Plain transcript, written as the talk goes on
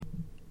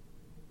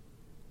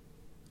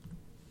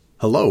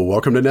Hello,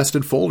 welcome to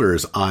Nested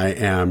Folders. I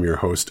am your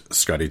host,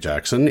 Scotty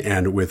Jackson,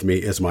 and with me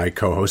is my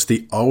co-host,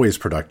 the always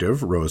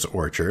productive Rose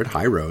Orchard.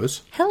 Hi,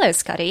 Rose. Hello,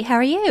 Scotty. How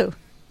are you?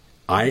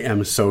 I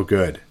am so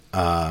good.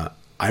 I'm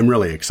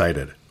really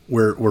excited.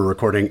 We're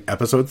recording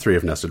episode 3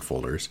 of Nested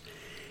Folders,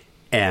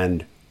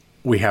 and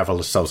we have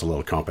ourselves a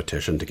little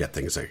competition to get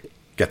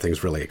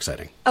things really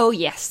exciting. Oh,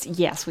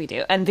 yes, we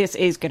do. And this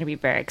is going to be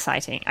very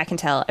exciting. I can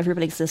tell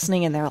everybody's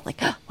listening, and they're like,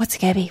 oh, what's it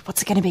going to be?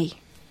 What's it going to be?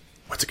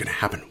 What's it going to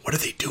happen? What are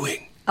they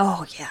doing?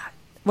 Oh, yeah.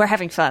 We're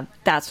having fun.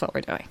 That's what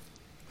we're doing.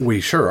 We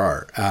sure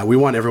are. We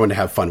want everyone to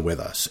have fun with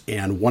us.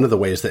 And one of the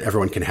ways that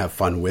everyone can have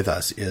fun with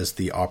us is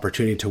the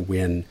opportunity to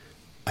win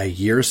a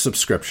year's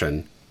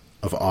subscription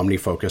of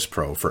OmniFocus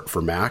Pro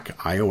for Mac,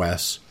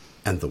 iOS,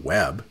 and the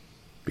web,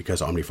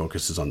 because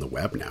OmniFocus is on the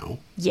web now.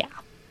 Yeah.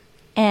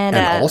 And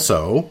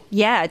also...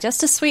 Yeah,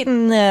 just to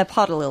sweeten the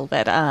pot a little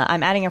bit,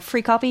 I'm adding a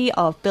free copy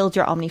of Build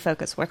Your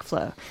OmniFocus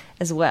Workflow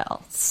as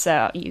well.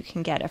 So you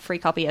can get a free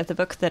copy of the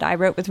book that I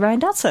wrote with Ryan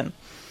Dotson.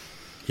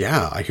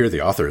 Yeah, I hear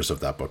the authors of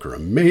that book are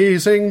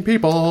amazing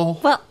people.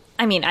 Well,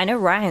 I mean, I know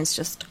Ryan's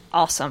just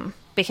awesome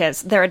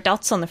because there are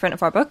dots on the front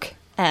of our book,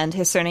 and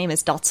his surname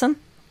is Dotson,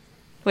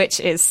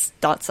 which is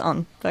dots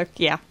on book.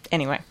 Yeah,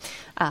 anyway.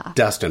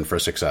 Destined for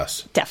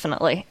success.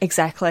 Definitely,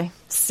 exactly.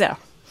 So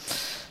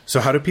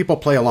how do people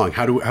play along?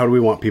 How do we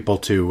want people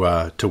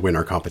to win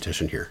our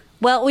competition here?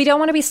 Well, we don't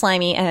want to be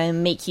slimy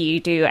and make you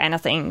do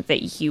anything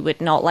that you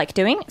would not like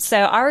doing. So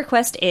our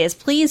request is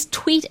please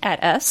tweet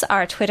at us.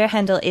 Our Twitter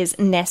handle is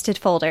Nested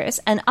Folders,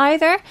 and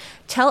either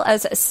tell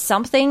us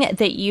something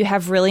that you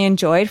have really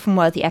enjoyed from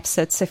one of the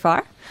episodes so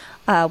far,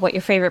 what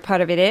your favorite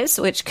part of it is,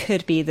 which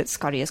could be that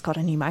Scotty has got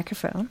a new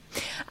microphone,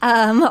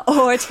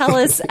 or tell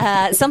us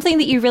something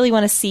that you really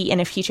want to see in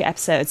a future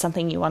episode,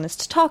 something you want us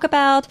to talk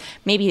about,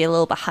 maybe a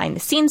little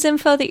behind-the-scenes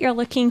info that you're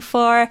looking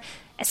for.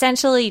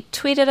 Essentially,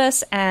 tweet at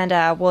us,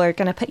 and we're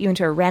going to put you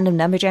into a random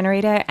number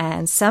generator,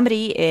 and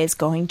somebody is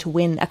going to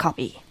win a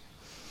copy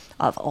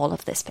of all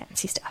of this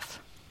fancy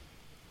stuff.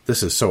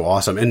 This is so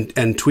awesome.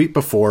 And tweet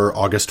before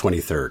August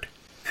 23rd.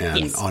 And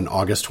yes. On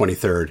August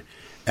 23rd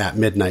at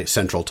midnight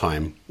Central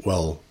Time,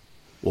 we'll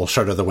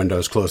shutter the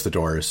windows, close the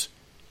doors,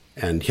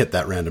 and hit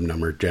that random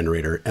number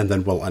generator, and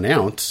then we'll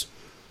announce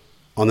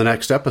on the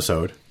next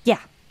episode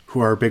who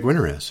our big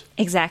winner is.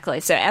 Exactly.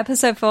 So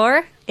episode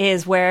 4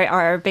 is where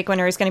our big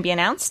winner is going to be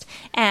announced.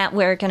 And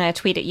we're going to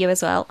tweet at you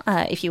as well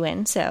if you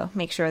win. So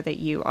make sure that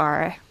you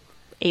are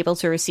able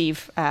to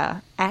receive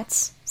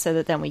ats so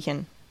that then we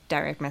can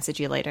direct message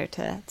you later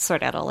to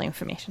sort out all the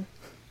information.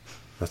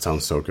 That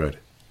sounds so good.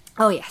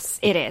 Oh, yes,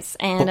 it is.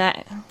 And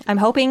I'm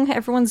hoping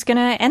everyone's going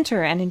to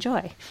enter and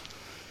enjoy.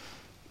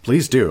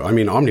 Please do. I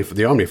mean, the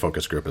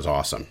OmniFocus group is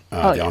awesome.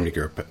 Omni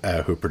group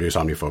who produce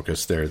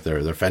OmniFocus, they're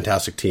a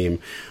fantastic team.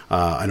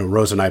 I know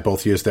Rose and I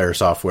both use their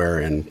software,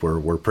 and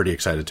we're pretty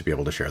excited to be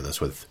able to share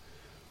this with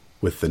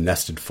the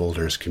Nested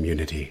Folders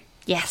community.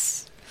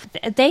 Yes.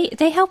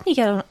 They help me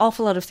get an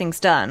awful lot of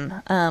things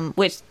done,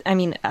 which, I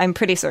mean, I'm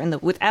pretty certain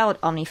that without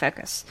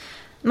OmniFocus,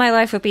 my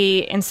life would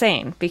be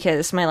insane,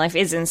 because my life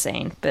is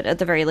insane. But at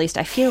the very least,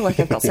 I feel like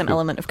I've got some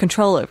element of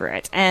control over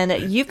it.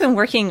 And you've been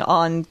working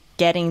on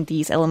getting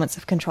these elements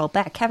of control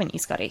back, haven't you,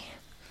 Scotty?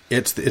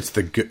 It's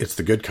the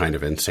good kind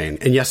of insane.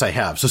 And yes, I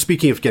have. So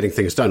speaking of getting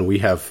things done, I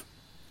have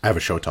a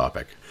show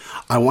topic.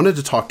 I wanted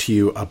to talk to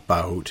you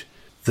about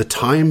the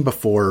time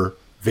before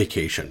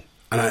vacation.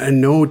 And I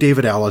know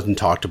David Allen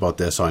talked about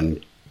this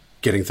on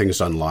Getting Things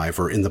Done Live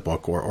or in the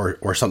book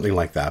or something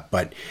like that.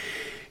 But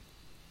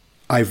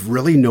I've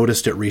really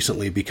noticed it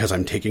recently because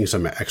I'm taking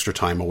some extra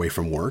time away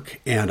from work.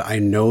 And I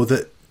know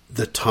that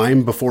the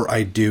time before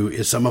I do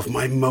is some of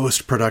my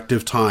most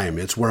productive time.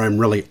 It's where I'm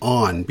really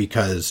on,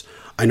 because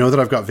I know that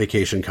I've got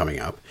vacation coming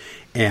up.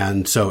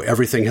 And so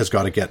everything has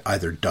got to get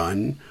either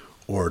done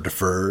or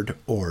deferred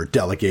or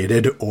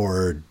delegated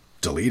or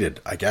deleted,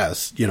 I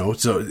guess.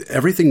 So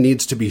everything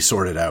needs to be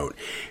sorted out.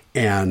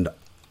 And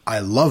I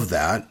love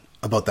that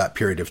about that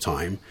period of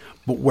time.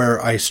 But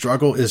where I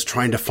struggle is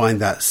trying to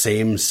find that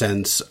same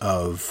sense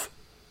of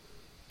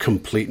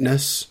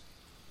completeness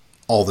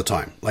all the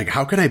time. Like,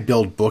 how can I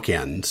build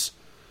bookends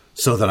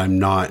so that I'm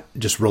not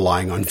just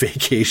relying on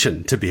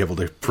vacation to be able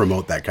to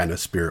promote that kind of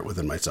spirit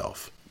within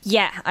myself?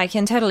 Yeah, I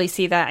can totally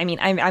see that. I mean,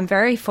 I'm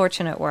very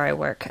fortunate where I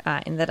work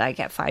in that I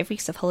get 5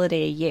 weeks of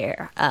holiday a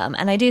year.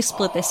 And I do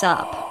split this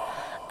up.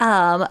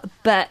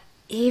 But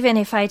even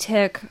if I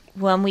took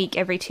 1 week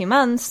every 2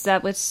 months,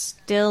 that would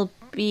still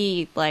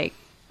be like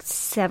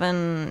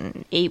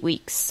 7-8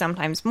 weeks,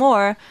 sometimes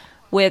more,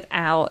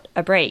 without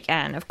a break.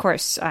 And of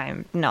course,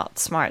 I'm not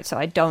smart, so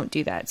I don't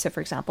do that. So for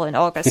example, in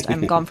August,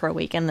 I'm gone for a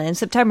week, and then in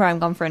September, I'm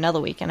gone for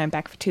another week, and I'm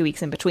back for 2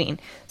 weeks in between.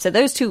 So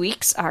those 2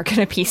 weeks are going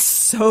to be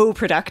so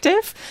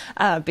productive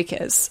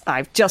because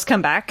I've just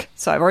come back,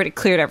 so I've already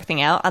cleared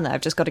everything out, and then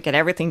I've just got to get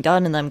everything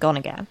done, and then I'm gone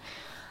again.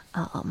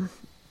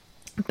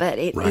 But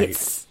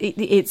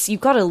it's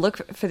you've got to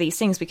look for these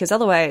things, because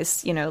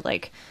otherwise,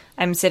 like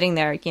I'm sitting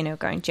there,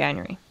 going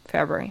January,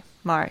 February,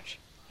 March,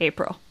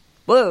 April,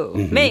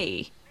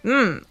 May,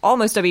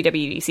 almost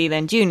WWDC,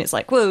 then June is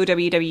like, whoa,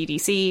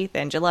 WWDC,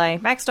 then July,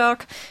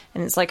 MacStock,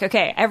 and it's like,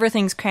 okay,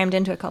 everything's crammed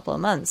into a couple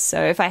of months.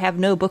 So if I have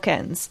no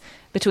bookends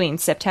between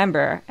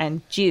September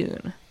and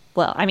June,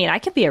 well, I mean, I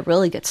could be a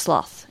really good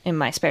sloth in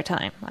my spare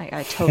time.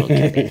 I totally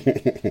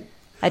could be.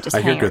 I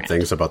hear good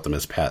things about them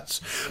as pets.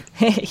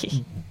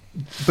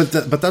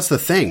 But that's the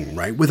thing,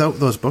 right? Without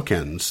those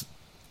bookends,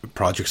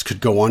 projects could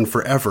go on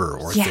forever,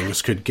 or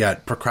things could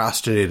get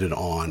procrastinated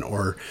on,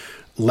 or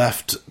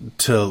left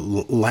to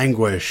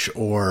languish,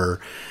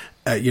 or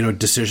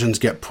decisions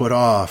get put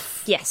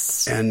off.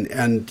 Yes.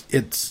 And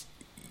it's,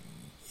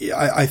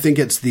 I think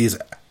it's these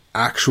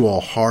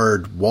actual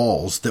hard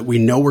walls that we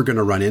know we're going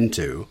to run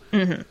into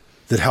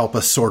that help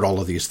us sort all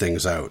of these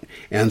things out.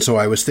 And so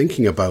I was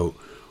thinking about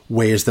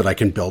ways that I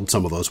can build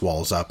some of those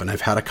walls up, and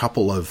I've had a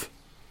couple of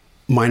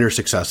minor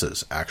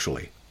successes,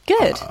 actually.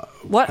 Good.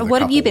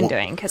 What have you been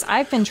doing? Because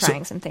I've been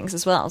trying some things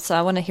as well, so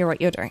I want to hear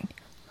what you're doing.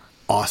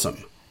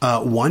 Awesome.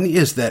 One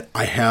is that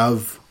I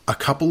have a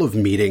couple of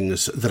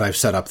meetings that I've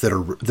set up that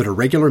are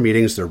regular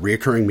meetings, they're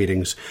reoccurring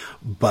meetings,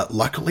 but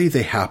luckily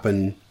they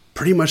happen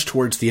pretty much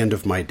towards the end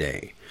of my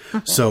day.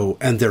 So,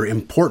 and they're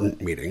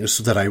important meetings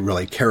that I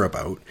really care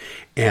about.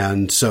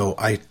 And so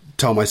I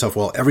tell myself,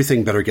 well,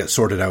 everything better get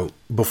sorted out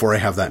before I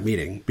have that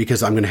meeting,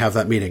 because I'm going to have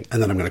that meeting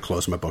and then I'm going to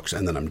close my books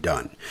and then I'm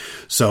done.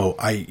 So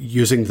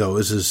using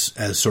those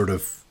as sort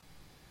of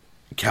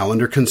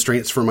calendar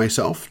constraints for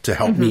myself to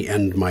help me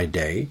end my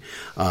day,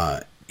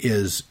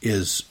 is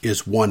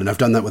one. And I've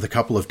done that with a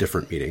couple of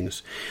different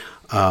meetings.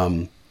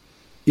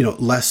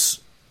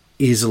 Less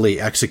easily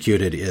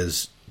executed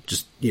is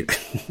just,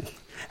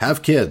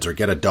 have kids or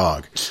get a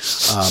dog.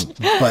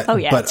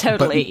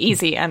 Totally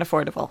easy and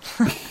affordable.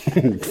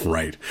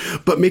 Right.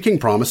 But making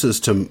promises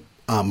to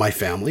my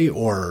family,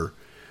 or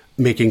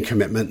making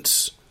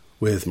commitments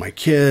with my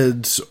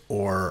kids,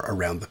 or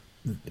around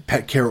the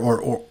pet care,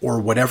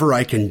 or whatever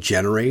I can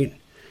generate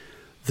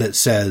that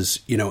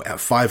says,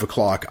 at 5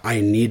 o'clock, I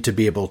need to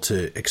be able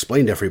to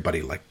explain to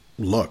everybody, like,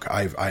 look,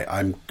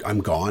 I'm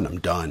gone, I'm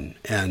done.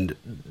 And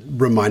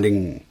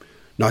reminding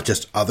not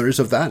just others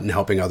of that and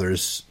helping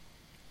others,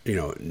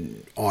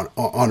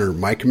 honor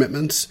my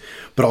commitments,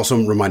 but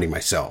also reminding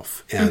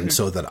myself. And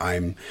so that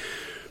I'm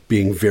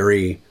being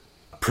very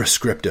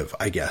prescriptive,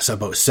 I guess,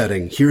 about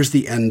setting, here's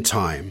the end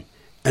time,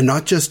 and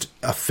not just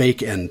a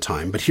fake end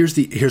time, but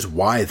here's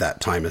why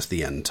that time is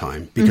the end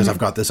time, because I've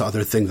got this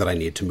other thing that I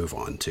need to move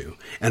on to.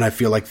 And I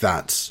feel like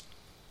that's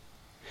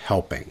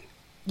helping.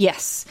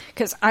 Yes,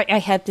 because I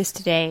had this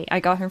today. I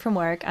got home from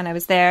work and I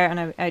was there, and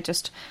I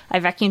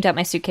vacuumed out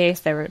my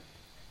suitcase. There were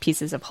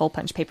pieces of hole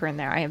punch paper in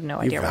there. I have no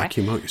idea why. You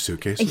vacuum out your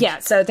suitcases? Yeah,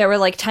 so there were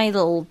like tiny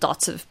little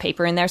dots of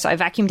paper in there, so I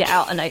vacuumed it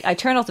out, and I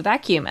turned off the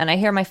vacuum, and I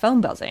hear my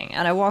phone buzzing,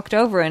 and I walked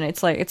over, and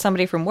it's like, it's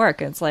somebody from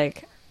work, and it's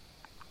like,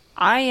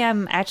 I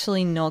am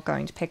actually not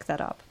going to pick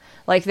that up.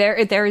 Like,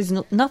 there is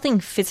nothing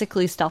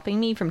physically stopping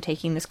me from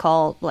taking this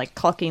call, like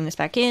clocking this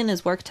back in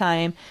as work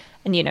time,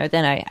 and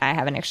then I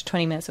have an extra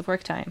 20 minutes of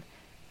work time.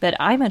 But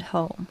I'm at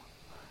home.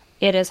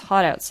 It is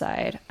hot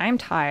outside. I'm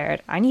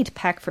tired. I need to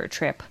pack for a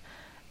trip.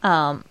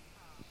 I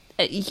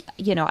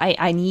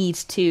need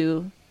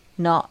to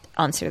not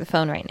answer the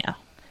phone right now.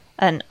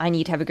 And I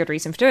need to have a good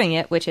reason for doing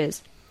it, which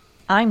is,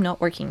 I'm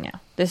not working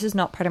now. This is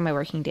not part of my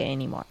working day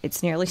anymore.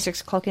 It's nearly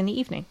 6 o'clock in the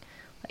evening.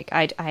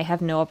 Like, I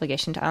have no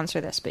obligation to answer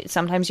this, but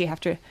sometimes you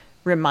have to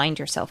remind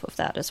yourself of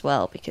that as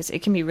well, because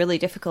it can be really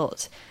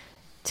difficult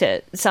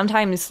to,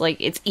 sometimes, like,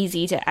 it's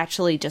easy to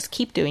actually just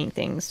keep doing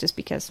things just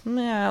because,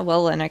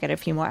 then I get a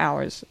few more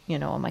hours,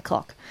 on my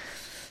clock.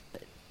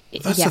 But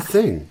that's the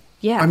thing.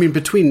 Yeah. I mean,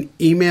 between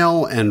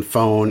email and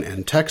phone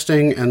and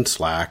texting and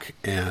Slack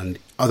and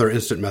other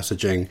instant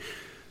messaging,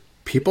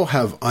 people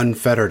have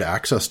unfettered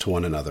access to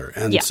one another.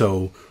 And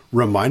so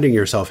reminding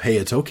yourself, hey,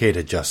 it's okay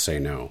to just say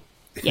no.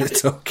 Yeah.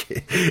 It's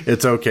okay.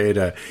 It's okay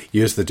to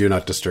use the do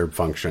not disturb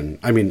function.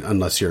 I mean,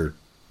 unless you're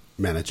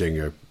managing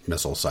a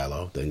missile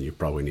silo, then you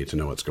probably need to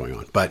know what's going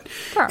on. But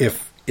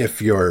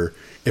if you're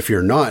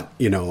not,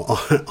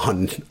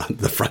 on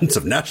the fronts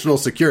of national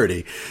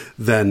security,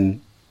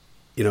 then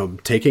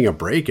taking a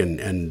break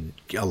and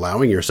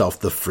allowing yourself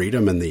the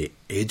freedom and the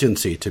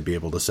agency to be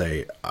able to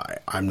say,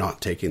 I'm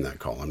not taking that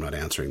call. I'm not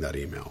answering that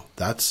email.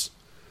 That's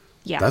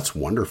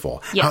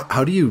wonderful. Yeah.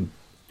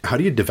 How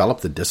do you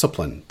develop the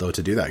discipline, though,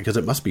 to do that? Because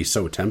it must be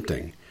so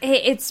tempting.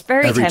 It's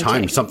very tempting. Every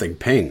time something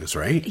pings,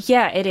 right?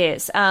 Yeah, it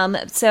is.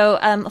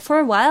 So for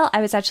a while,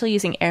 I was actually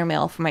using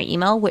Airmail for my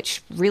email,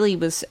 which really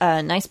was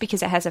nice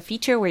because it has a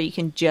feature where you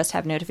can just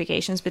have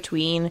notifications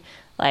between,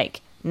 like,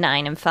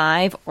 9 and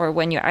 5, or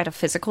when you're at a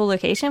physical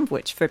location,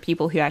 which for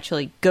people who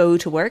actually go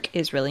to work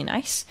is really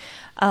nice.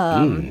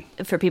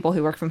 For people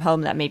who work from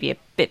home, that may be a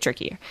bit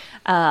trickier.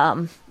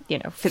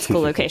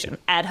 Physical location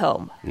at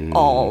home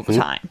all the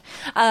time.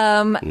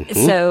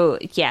 So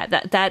yeah,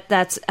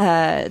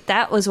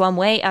 that was one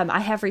way. I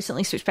have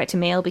recently switched back to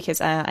mail because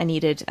I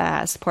needed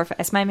support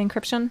for SMIME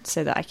encryption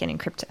so that I can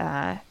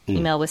encrypt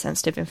email with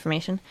sensitive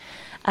information,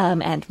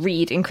 and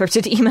read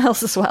encrypted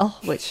emails as well,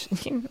 which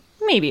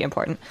may be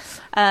important.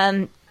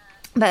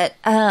 But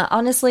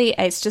honestly,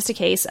 it's just a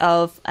case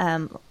of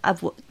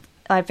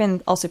I've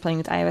been also playing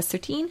with iOS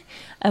 13,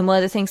 and one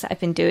of the things that I've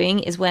been doing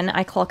is when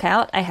I clock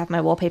out, I have my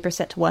wallpaper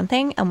set to one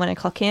thing, and when I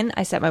clock in,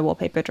 I set my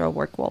wallpaper to a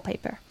work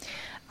wallpaper.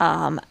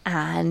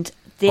 And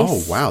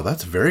this... Oh, wow,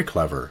 that's very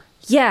clever.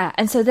 Yeah,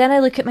 and so then I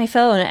look at my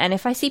phone, and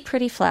if I see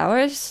pretty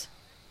flowers,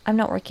 I'm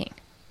not working.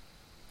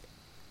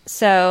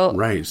 So...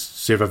 Right,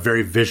 so you have a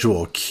very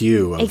visual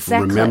cue of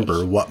Exactly.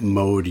 Remember what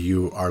mode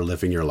you are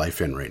living your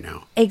life in right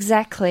now.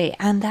 Exactly,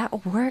 and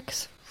that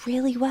works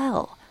really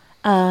well.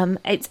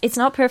 It's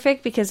not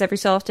perfect because every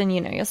so often,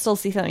 you'll still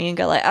see something and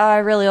go like, oh, I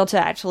really ought to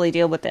actually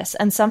deal with this.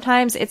 And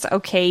sometimes it's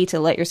okay to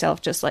let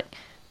yourself just like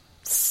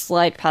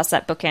slide past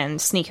that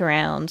bookend, sneak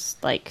around,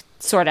 like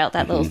sort out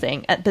that little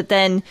thing. But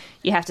then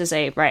you have to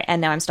say, right, and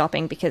now I'm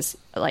stopping because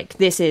like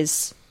this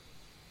is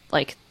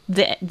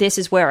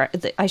where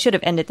I should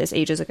have ended this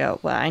ages ago.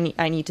 Well,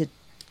 I need to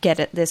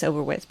get this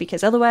over with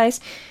because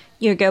otherwise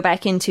you go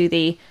back into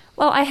the,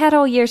 well, I had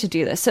all year to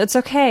do this, so it's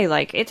okay.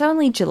 Like, it's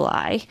only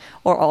July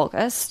or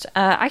August.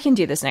 I can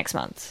do this next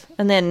month.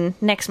 And then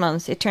next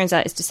month, it turns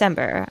out it's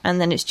December, and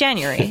then it's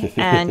January.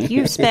 And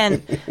you've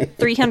spent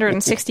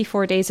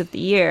 364 days of the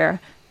year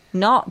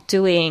not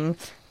doing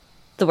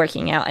the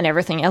working out and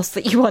everything else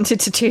that you wanted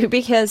to do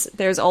because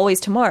there's always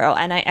tomorrow.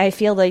 And I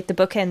feel like the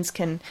bookends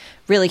can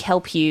really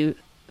help you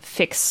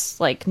fix,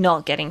 like,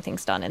 not getting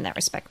things done in that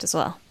respect as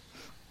well.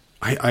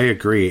 I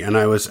agree. And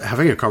I was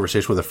having a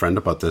conversation with a friend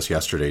about this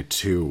yesterday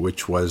too,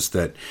 which was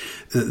that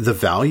the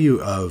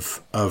value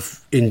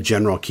of in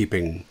general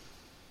keeping,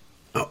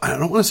 I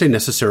don't want to say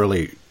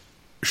necessarily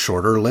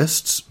shorter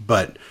lists,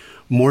 but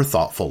more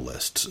thoughtful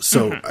lists.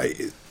 So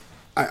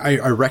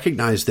I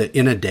recognize that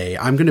in a day,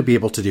 I'm going to be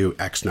able to do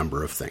X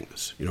number of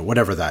things,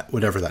 whatever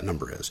that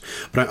number is.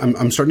 But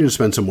I'm starting to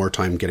spend some more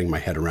time getting my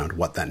head around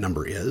what that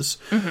number is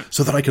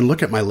so that I can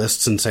look at my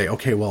lists and say,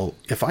 okay, well,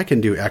 if I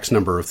can do X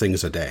number of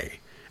things a day,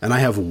 and I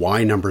have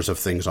Y numbers of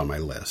things on my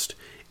list,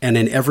 and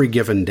in every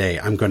given day,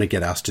 I'm going to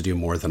get asked to do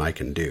more than I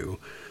can do,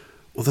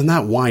 well, then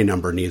that Y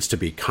number needs to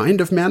be kind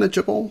of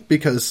manageable,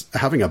 because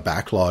having a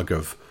backlog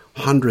of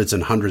hundreds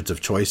and hundreds of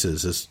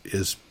choices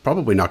is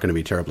probably not going to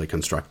be terribly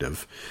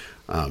constructive,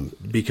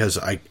 because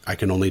I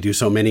can only do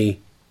so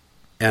many,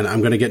 and I'm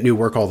going to get new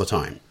work all the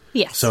time.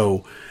 Yes.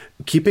 So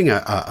keeping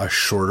a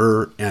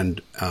shorter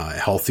and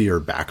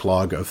healthier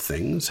backlog of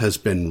things has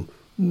been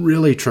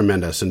really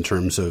tremendous in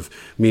terms of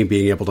me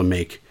being able to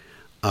make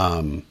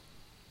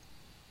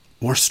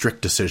more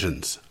strict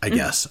decisions, I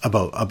guess,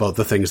 about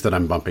the things that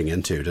I'm bumping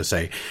into, to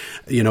say,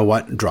 you know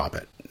what, drop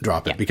it.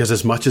 Because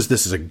as much as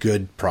this is a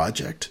good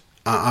project,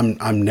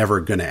 I'm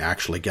never going to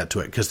actually get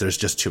to it because there's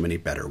just too many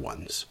better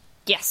ones.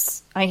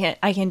 Yes,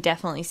 I can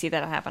definitely see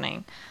that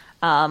happening.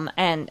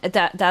 And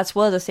that's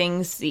one of the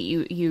things that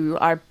you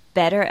are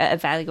better at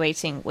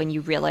evaluating when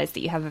you realize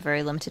that you have a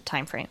very limited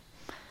time frame.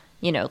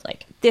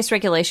 Like, this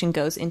regulation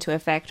goes into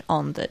effect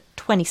on the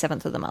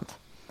 27th of the month.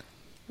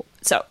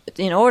 So,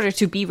 in order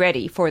to be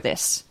ready for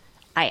this,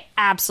 I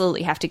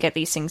absolutely have to get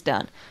these things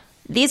done.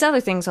 These other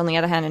things, on the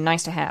other hand, are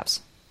nice to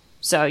haves.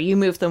 So, you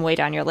move them way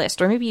down your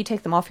list, or maybe you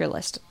take them off your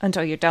list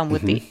until you're done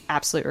with the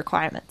absolute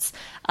requirements.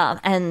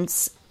 And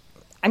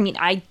I mean,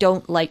 I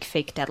don't like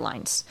fake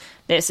deadlines.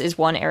 This is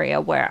one area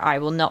where I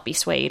will not be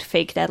swayed.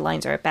 Fake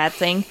deadlines are a bad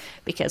thing,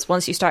 because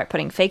once you start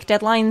putting fake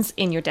deadlines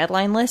in your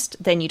deadline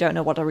list, then you don't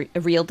know what a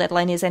real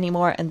deadline is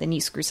anymore, and then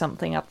you screw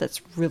something up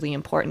that's really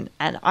important.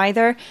 And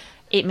either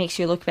it makes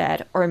you look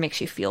bad, or it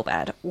makes you feel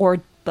bad, or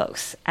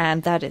both.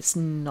 And that is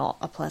not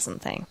a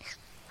pleasant thing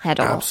at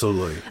all.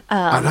 Absolutely.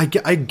 And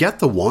I get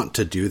the want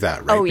to do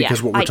that, right? Oh, yeah.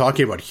 Because what we're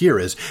talking about here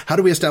is, how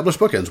do we establish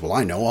bookends? Well,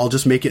 I know, I'll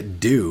just make it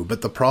do.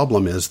 But the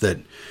problem is that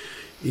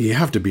you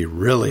have to be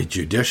really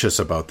judicious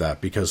about that,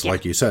 because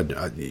like you said,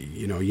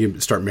 you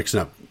start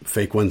mixing up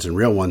fake ones and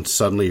real ones.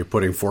 Suddenly you're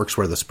putting forks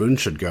where the spoon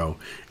should go,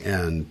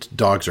 and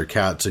dogs or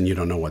cats, and you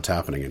don't know what's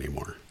happening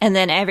anymore. And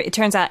then it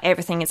turns out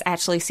everything is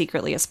actually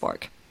secretly a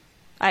spork.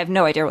 I have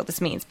no idea what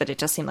this means, but it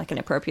just seemed like an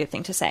appropriate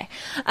thing to say.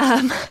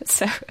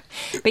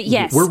 But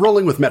yes. We're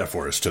rolling with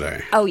metaphors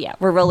today. Oh, yeah,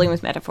 we're rolling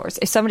with metaphors.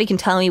 If somebody can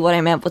tell me what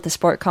I meant with the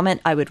sport comment,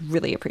 I would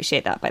really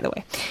appreciate that, by the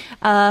way.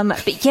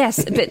 But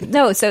yes, but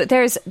no, so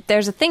there's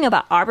a thing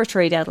about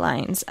arbitrary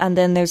deadlines, and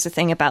then there's a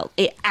thing about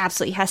it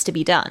absolutely has to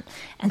be done.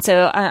 And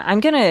so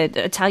I'm going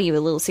to tell you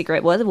a little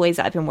secret. One of the ways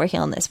that I've been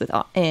working on this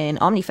in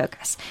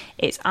OmniFocus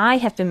is I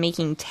have been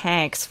making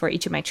tags for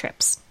each of my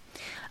trips.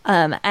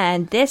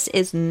 And this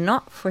is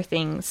not for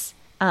things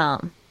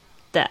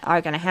that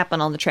are going to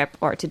happen on the trip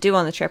or to do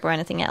on the trip or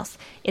anything else.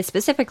 It's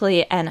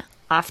specifically an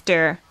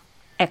after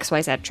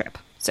XYZ trip.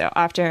 So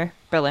after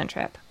Berlin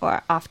trip,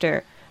 or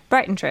after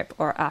Brighton trip,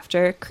 or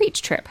after Crete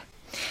trip.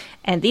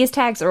 And these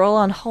tags are all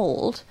on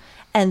hold.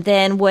 And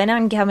then when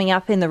I'm coming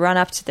up in the run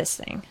up to this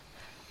thing,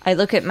 I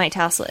look at my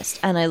task list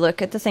and I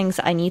look at the things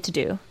that I need to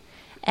do,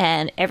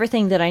 and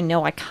everything that I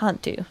know I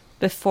can't do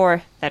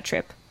before that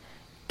trip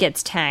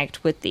gets tagged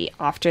with the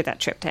after that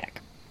trip tag.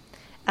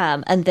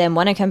 And then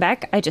when I come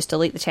back, I just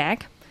delete the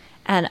tag,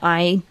 And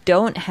I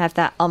don't have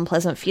that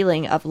unpleasant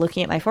feeling of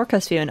looking at my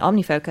forecast view in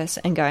OmniFocus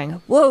and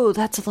going, whoa,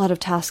 that's a lot of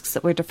tasks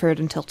that were deferred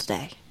until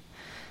today.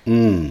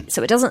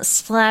 So it doesn't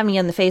slam me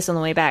in the face on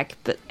the way back,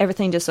 but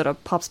everything just sort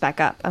of pops back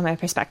up and my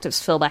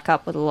perspectives fill back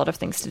up with a lot of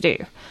things to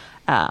do.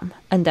 And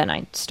then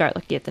I start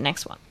looking at the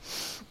next one.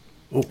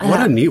 Well,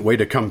 what a neat way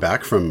to come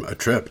back from a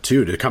trip,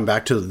 too, to come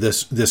back to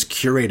this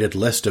curated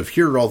list of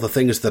here are all the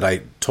things that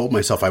I told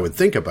myself I would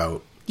think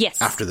about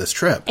after this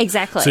trip.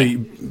 Exactly. So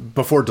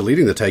before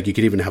deleting the tag, you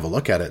could even have a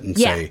look at it and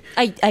say,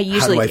 I usually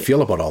how do I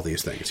feel about all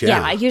these things?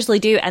 Yeah, I usually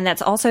do. And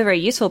that's also very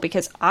useful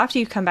because after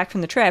you come back from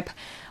the trip,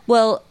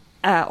 well,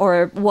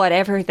 or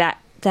whatever that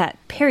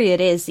period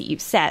is that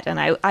you've set, and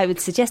I would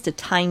suggest a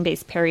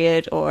time-based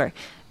period, or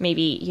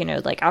maybe,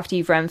 like after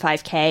you've run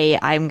 5K,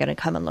 I'm going to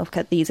come and look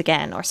at these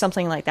again, or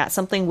something like that.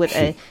 Something with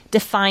a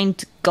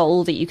defined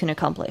goal that you can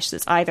accomplish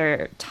that's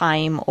either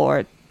time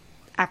or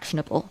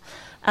actionable.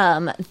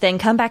 Then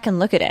come back and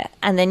look at it.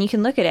 And then you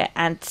can look at it,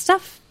 and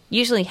stuff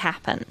usually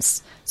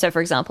happens. So,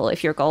 for example,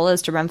 if your goal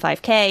is to run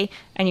 5K,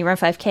 and you run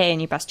 5K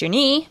and you bust your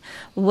knee,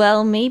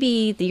 well,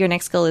 maybe your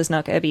next goal is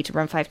not going to be to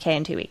run 5K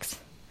in 2 weeks.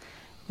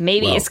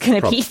 Maybe it's going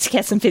to be to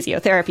get some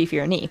physiotherapy for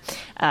your knee,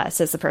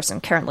 says the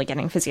person currently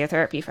getting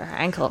physiotherapy for her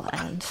ankle.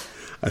 And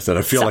I said,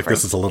 I feel like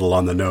this is a little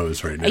on the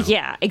nose right now.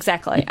 Yeah,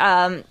 exactly.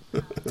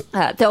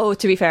 Though,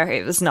 to be fair,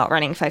 it was not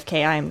running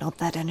 5K. I am not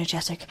that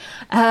energetic.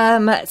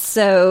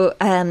 So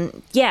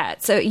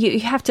you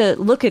have to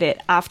look at it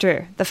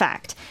after the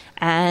fact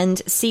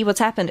and see what's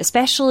happened,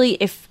 especially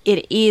if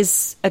it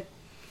is a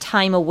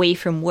time away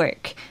from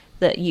work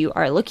that you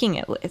are looking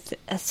at with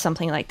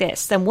something like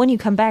this. Then when you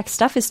come back,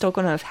 stuff is still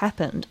going to have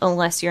happened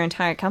unless your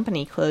entire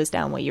company closed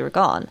down while you were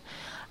gone,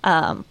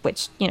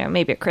 which,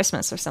 maybe at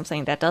Christmas or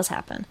something that does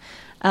happen.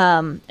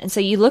 And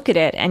so you look at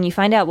it and you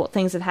find out what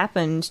things have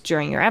happened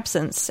during your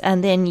absence,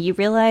 and then you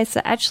realize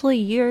that actually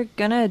you're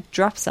going to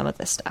drop some of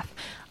this stuff.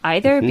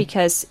 Either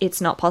because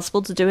it's not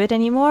possible to do it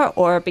anymore,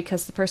 or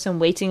because the person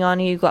waiting on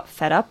you got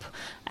fed up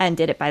and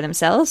did it by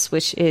themselves,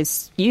 which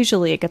is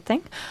usually a good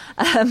thing.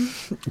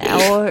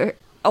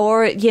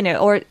 Or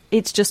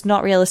it's just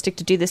not realistic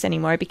to do this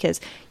anymore because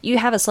you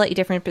have a slightly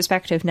different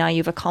perspective now.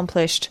 You've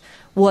accomplished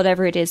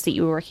whatever it is that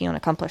you were working on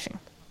accomplishing.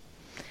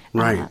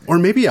 Right. Or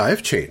maybe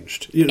I've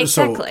changed.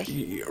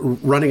 Exactly. So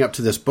running up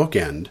to this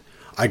bookend,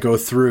 I go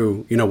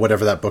through,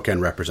 whatever that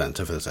bookend represents,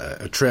 if it's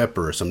a trip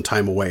or some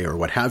time away or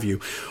what have you.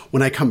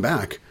 When I come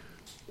back,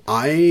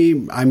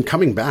 I'm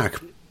coming back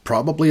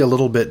probably a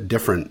little bit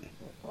different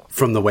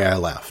from the way I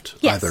left.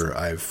 Yes. Either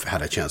I've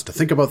had a chance to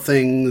think about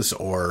things,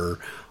 or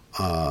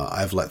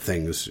I've let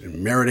things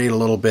marinate a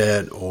little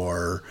bit,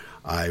 or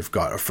I've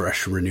got a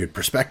fresh, renewed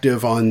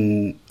perspective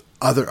on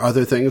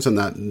other things, and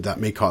that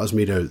may cause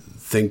me to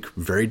think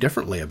very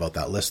differently about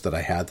that list that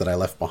I had that I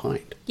left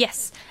behind.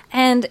 Yes,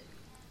 and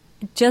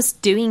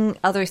just doing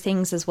other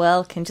things as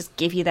well can just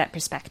give you that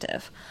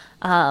perspective.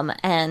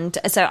 And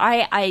so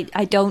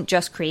I don't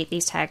just create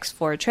these tags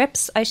for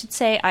trips, I should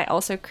say. I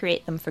also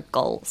create them for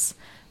goals.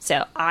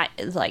 So I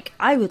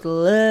would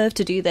love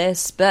to do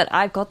this, but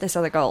I've got this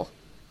other goal.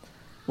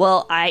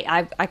 Well,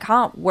 I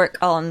can't work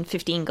on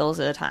 15 goals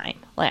at a time.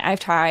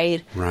 I've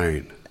tried.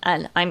 Right.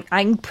 And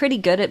I'm pretty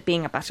good at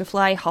being a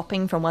butterfly,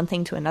 hopping from one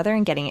thing to another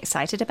and getting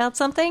excited about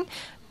something.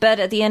 But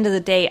at the end of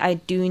the day, I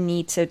do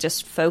need to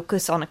just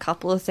focus on a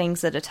couple of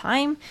things at a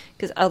time,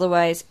 because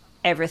otherwise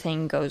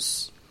everything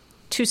goes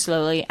too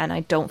slowly and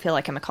I don't feel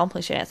like I'm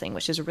accomplishing anything,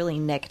 which is a really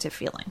negative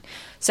feeling.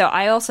 So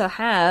I also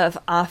have,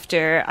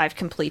 after I've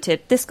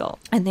completed this goal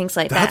and things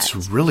like that.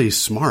 That's really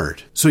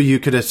smart. So you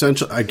could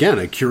essentially, again,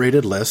 a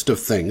curated list of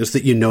things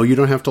that you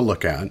don't have to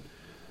look at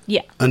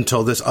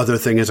until this other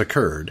thing has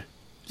occurred.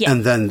 Yeah.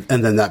 And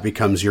then that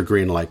becomes your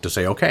green light to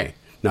say, okay,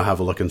 now have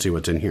a look and see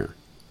what's in here.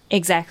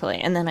 Exactly.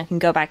 And then I can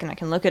go back and I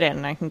can look at it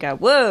and I can go,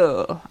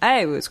 whoa,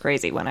 I was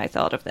crazy when I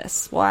thought of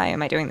this. Why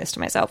am I doing this to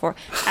myself? Or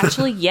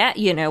actually,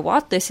 you know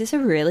what? This is a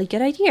really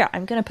good idea.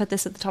 I'm going to put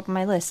this at the top of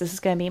my list. This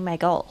is going to be my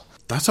goal.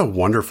 That's a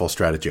wonderful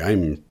strategy.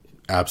 I'm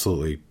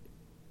absolutely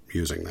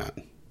using that.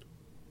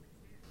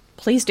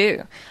 Please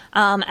do.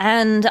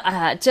 And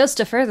just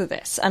to further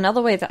this,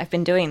 another way that I've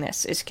been doing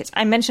this is, because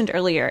I mentioned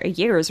earlier, a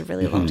year is a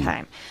really long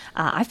time.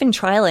 I've been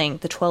trialing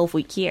the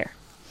 12-week year.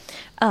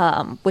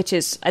 Which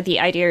is, the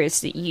idea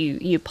is that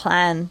you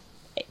plan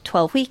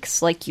 12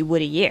 weeks like you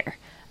would a year,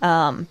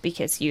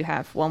 because you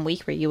have 1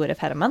 week where you would have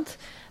had a month.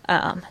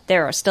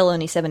 There are still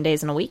only 7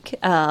 days in a week.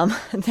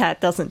 That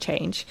doesn't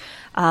change.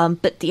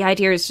 But the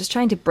idea is just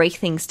trying to break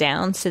things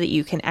down so that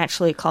you can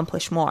actually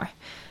accomplish more.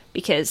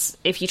 Because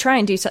if you try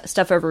and do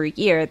stuff over a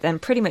year, then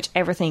pretty much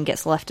everything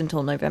gets left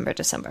until November,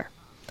 December.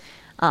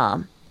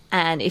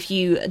 And if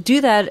you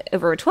do that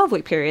over a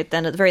 12-week period,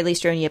 then at the very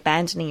least you're only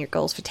abandoning your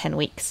goals for 10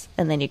 weeks,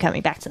 and then you're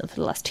coming back to them for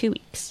the last 2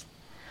 weeks.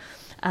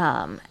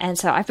 And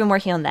so I've been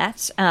working on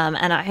that, and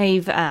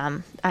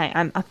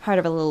I'm a part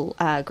of a little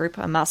group,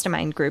 a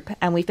mastermind group,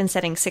 and we've been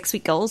setting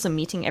 6-week goals and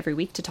meeting every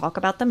week to talk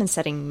about them and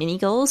setting mini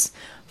goals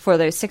for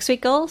those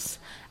 6-week goals.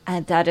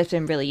 And that has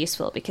been really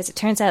useful because it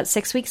turns out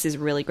 6 weeks is a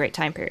really great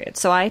time period.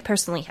 So I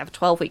personally have a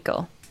 12-week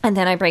goal. And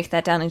then I break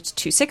that down into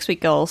 2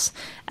 6-week goals.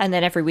 And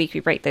then every week we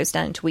break those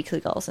down into weekly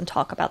goals and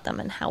talk about them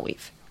and how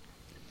we've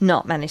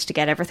not managed to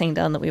get everything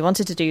done that we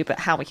wanted to do, but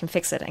how we can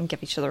fix it and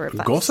give each other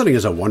advice. Goal setting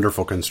is a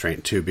wonderful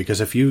constraint too, because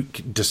if you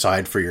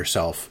decide for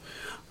yourself,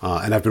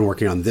 and I've been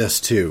working on this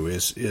too,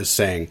 is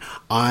saying,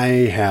 I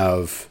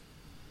have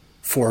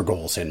 4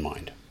 goals in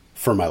mind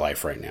for my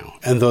life right now.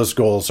 And those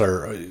goals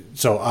are,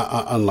 so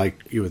unlike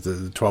you with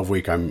the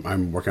 12-week,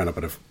 I'm working on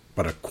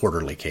about a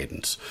quarterly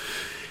cadence.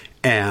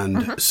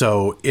 And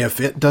so if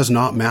it does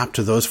not map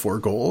to those 4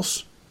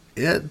 goals,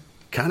 it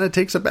kind of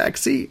takes a back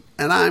seat.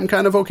 And I'm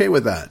kind of okay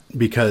with that,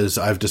 because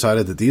I've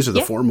decided that these are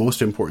the 4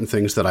 most important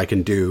things that I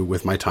can do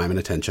with my time and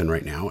attention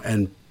right now.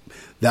 And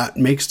that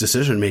makes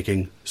decision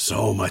making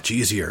so much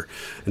easier.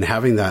 And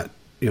having that,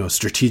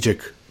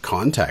 strategic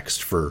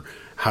context for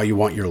how you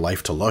want your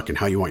life to look and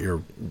how you want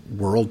your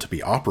world to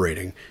be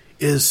operating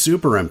is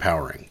super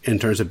empowering in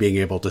terms of being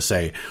able to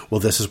say, well,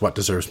 this is what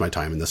deserves my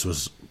time and this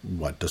was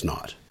what does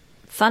not.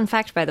 Fun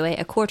fact, by the way,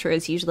 a quarter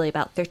is usually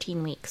about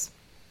 13 weeks.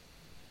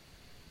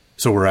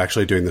 So we're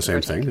actually doing the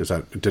same thing? Is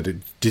that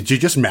did you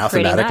just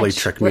mathematically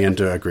trick me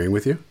into agreeing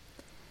with you?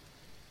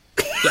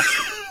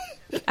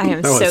 Yes. I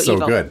am that was so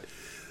evil. Good.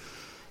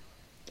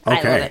 Okay.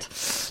 I love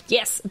it.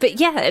 Yes, but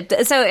yeah,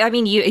 so I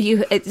mean,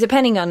 you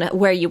depending on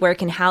where you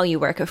work and how you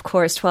work, of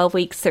course, 12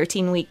 weeks,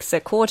 13 weeks, a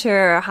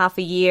quarter, or half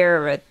a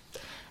year, or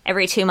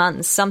every 2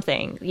 months,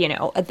 something,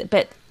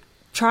 but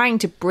trying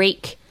to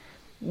break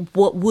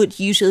what would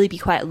usually be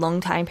quite a long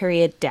time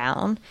period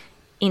down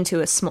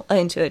into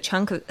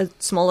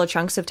smaller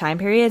chunks of time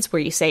periods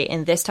where you say,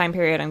 in this time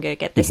period, I'm going to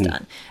get this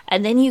done.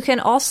 And then you can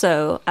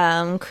also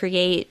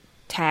create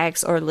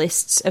tags or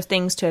lists of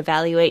things to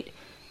evaluate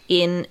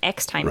in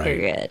X time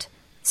period.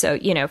 So,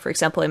 for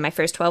example, in my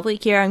first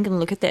 12-week year, I'm going to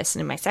look at this.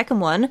 And in my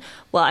second one,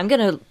 well, I'm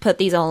going to put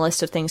these on a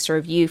list of things to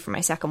review for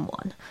my second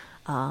one.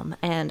 I'm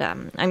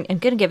going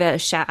to give a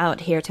shout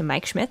out here to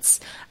Mike Schmitz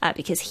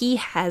because he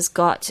has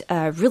got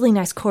a really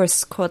nice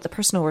course called the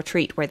Personal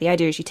Retreat, where the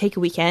idea is you take a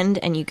weekend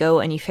and you go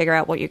and you figure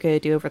out what you're going to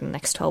do over the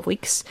next 12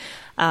 weeks.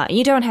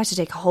 You don't have to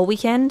take a whole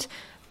weekend,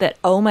 but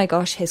oh my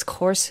gosh, his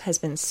course has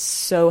been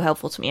so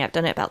helpful to me. I've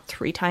done it about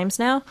 3 times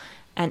now.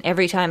 And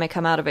every time I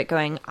come out of it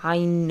going, I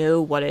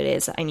know what it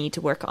is I need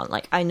to work on.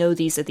 Like, I know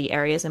these are the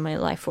areas in my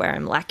life where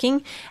I'm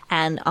lacking.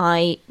 And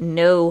I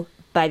know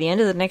by the end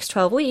of the next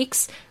 12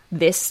 weeks,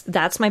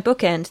 that's my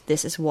bookend.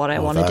 This is what I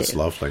want to do. That's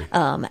lovely.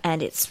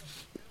 And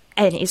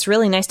it's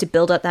really nice to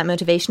build up that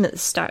motivation at the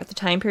start of the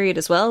time period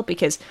as well,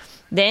 because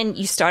then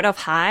you start off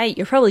high,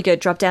 you're probably going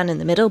to drop down in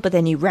the middle, but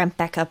then you ramp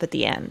back up at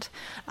the end.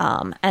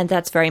 And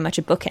that's very much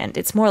a bookend.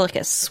 It's more like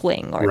a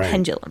swing or a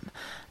pendulum.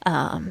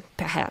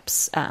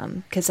 Perhaps,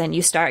 because then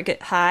you start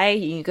get high,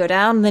 you go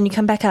down, and then you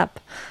come back up.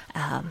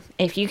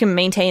 If you can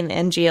maintain the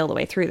NG all the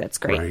way through, that's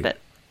great. But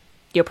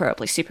you're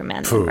probably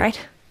Superman, then, right?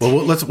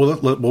 Well,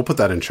 we'll put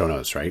that in show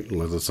notes, right?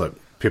 Let's let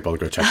people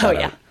go check that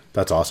out.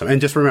 That's awesome.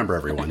 And just remember,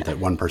 everyone, that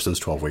one person's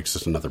 12 weeks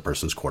is another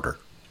person's quarter.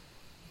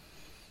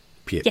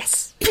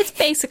 Yes, it's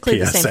basically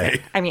the same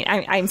thing. I mean,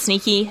 I'm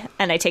sneaky,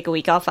 and I take a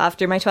week off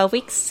after my 12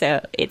 weeks,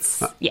 so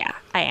it's,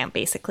 I am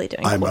basically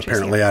doing I'm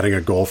apparently adding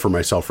a goal for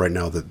myself right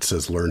now that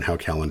says learn how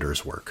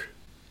calendars work.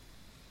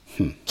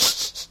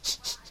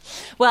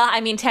 Well,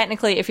 I mean,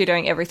 technically, if you're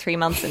doing every 3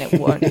 months, then it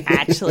won't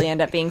actually end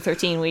up being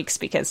 13 weeks,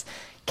 because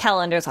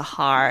calendars are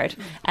hard.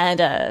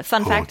 And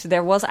fun fact,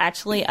 there was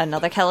actually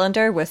another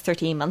calendar with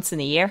 13 months in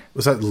a year.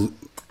 Was that...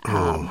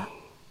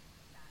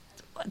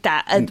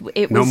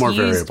 It no was more used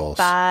variables.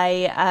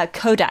 by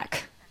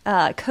Kodak.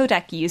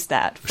 Kodak used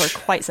that for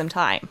quite some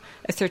time,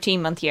 a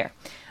 13-month year,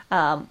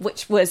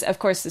 which was, of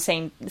course, the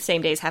same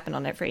days happen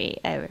on every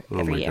year.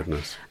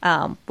 Goodness.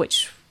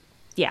 Which,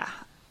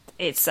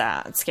 it's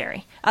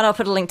scary. And I'll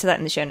put a link to that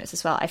in the show notes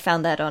as well. I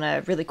found that on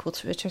a really cool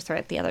Twitter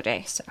thread the other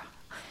day, so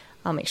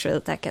I'll make sure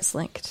that gets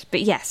linked.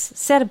 But yes,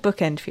 set a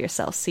bookend for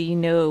yourself so you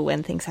know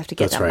when things have to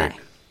get done right.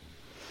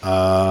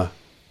 by.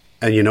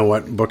 And you know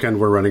what bookend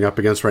we're running up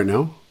against right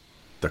now?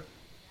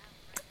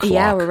 Clock.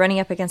 Yeah, we're running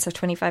up against a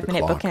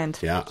 25-minute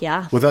bookend.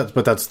 Yeah. Well,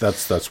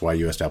 that's why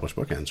you establish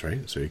bookends,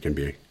 right? So you can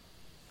be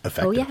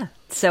effective. Oh, yeah.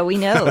 So we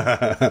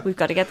know we've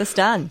got to get this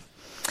done.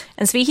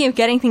 And speaking of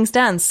getting things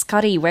done,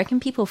 Scotty, where can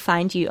people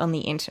find you on the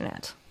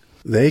internet?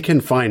 They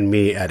can find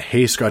me at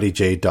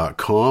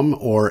heyscottyj.com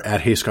or at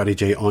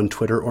heyscottyj on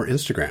Twitter or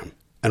Instagram.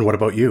 And what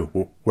about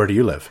you? Where do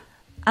you live?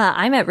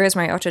 I'm at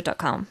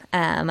rosemaryorchard.com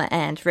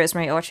and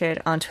Rosemary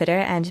Orchard on Twitter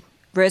and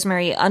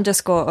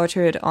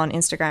Rosemary_Orchard on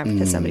Instagram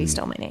because somebody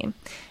stole my name.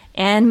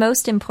 And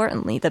most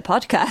importantly, the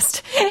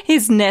podcast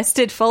is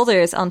Nested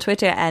Folders on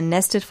Twitter and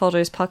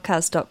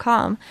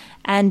nestedfolderspodcast.com.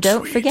 And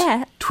don't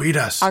forget... Tweet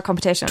us. Our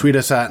competition. Tweet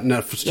us at...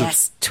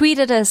 Yes, tweet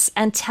at us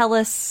and tell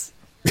us...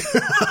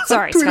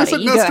 Sorry, tweet Scotty, us at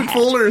you go Nested ahead.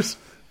 Folders.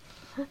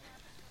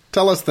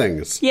 Tell us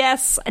things.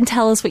 Yes, and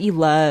tell us what you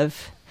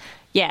love.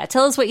 Yeah,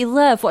 tell us what you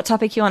love, what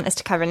topic you want us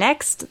to cover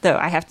next. Though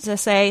I have to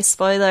say,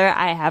 spoiler,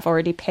 I have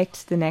already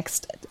picked the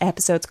next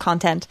episode's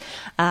content,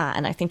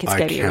 and I think it's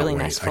going to be a really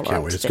nice follow-up. I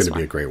can't wait. It's going to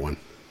be a great one.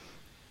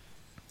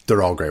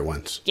 They're all great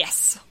ones.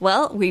 Yes.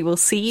 Well, we will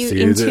see you See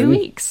in you 2 then.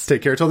 weeks.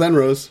 Take care till then,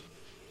 Rose.